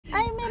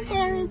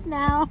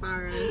now.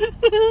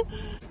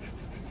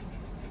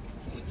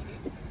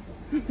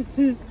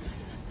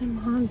 I'm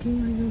honking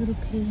like a little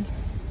pig.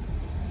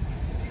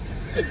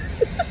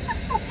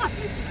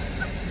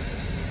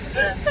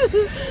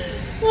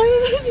 Why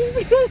did I just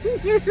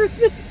get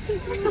nervous?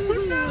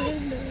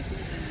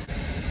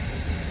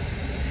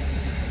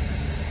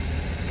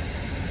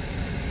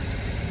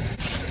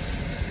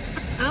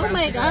 Oh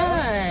my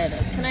god.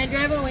 Can I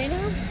drive away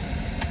now?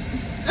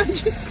 I'm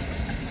just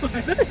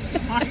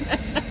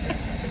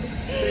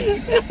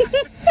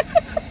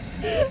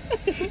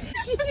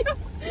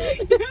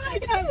You're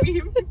like that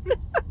meme.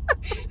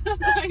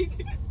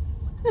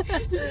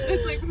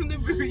 It's like from the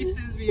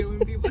barista's view when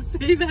people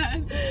say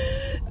that.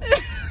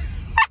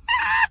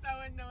 So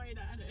annoyed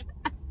at it.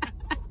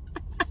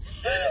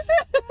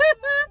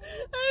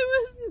 I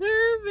was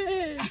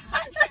nervous.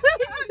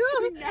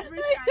 You never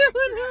try to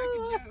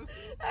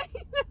crack jokes.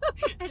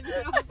 I know. And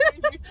then all of a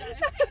sudden you try to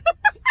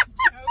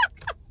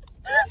joke.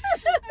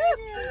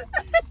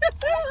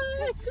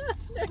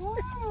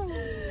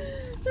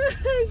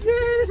 I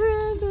can't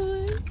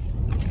handle it.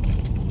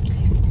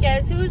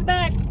 Guess who's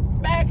back?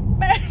 Back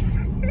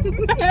again.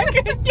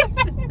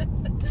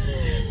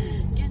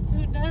 Guess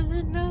who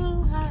doesn't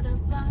know how to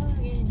vlog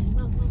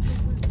anymore?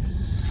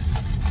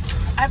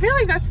 I feel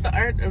like that's the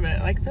art of it.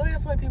 Like, I feel like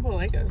that's why people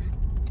like us.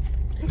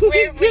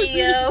 We're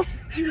real.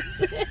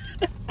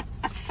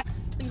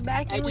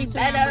 Back I and we just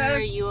better. remember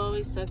you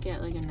always suck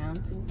at like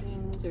announcing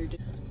things or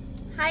just...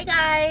 Hi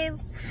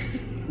guys.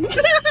 Not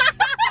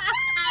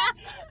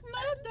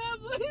that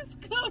voice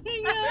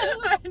coming out.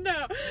 I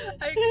know.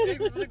 I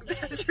was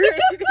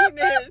exaggerating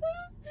it.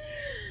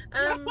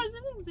 That wasn't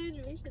an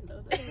exaggeration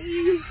though. That's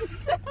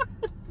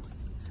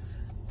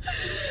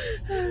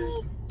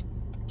what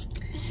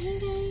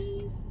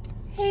you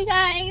Hey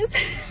guys.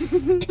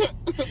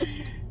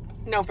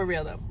 No, for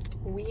real though.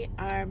 We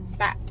are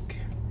back.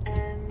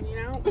 And, you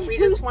know, we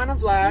just want to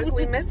vlog.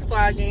 We miss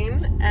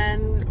vlogging.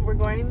 And we're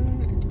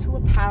going to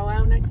a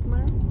powwow next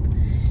month.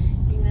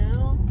 You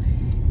know?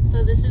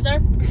 So this is our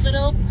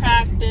little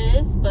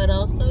practice, but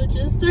also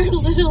just our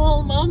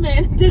little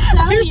moment to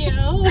tell you.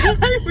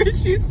 I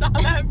wish you saw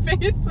that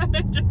face that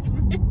I just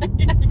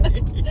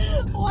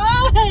made.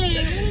 Why? What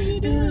did you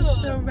do? It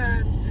was so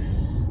bad.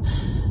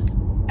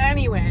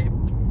 Anyway.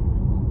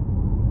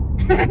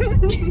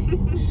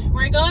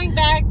 We're going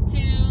back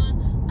to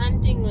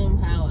Hunting Moon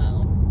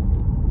Powwow.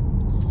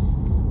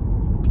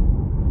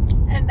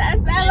 And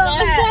that's that.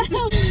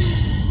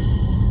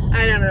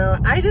 I don't know.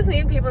 I just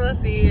need people to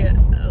see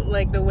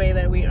like the way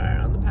that we are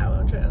on the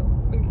powwow trail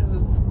because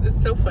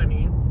it's so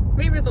funny.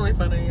 Maybe it's only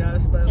funny to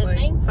us, but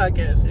fuck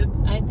it.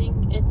 I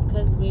think it's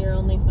because we are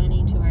only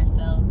funny to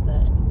ourselves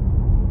that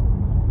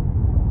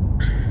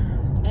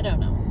I don't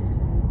know.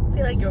 I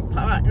feel like your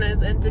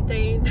partner's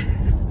entertained.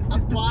 A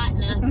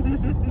partner.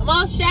 I'm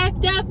all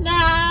shacked up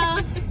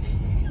now.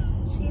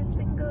 She's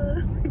single.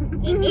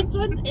 And this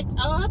one's it's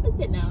all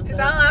opposite now. It's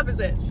all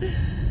opposite.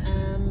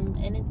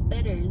 And it's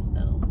better,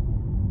 so.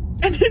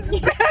 And it's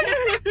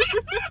better.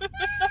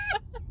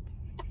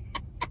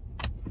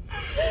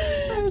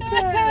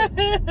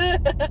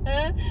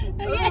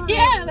 Okay.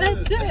 Yeah,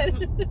 that's it.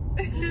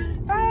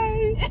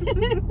 Bye.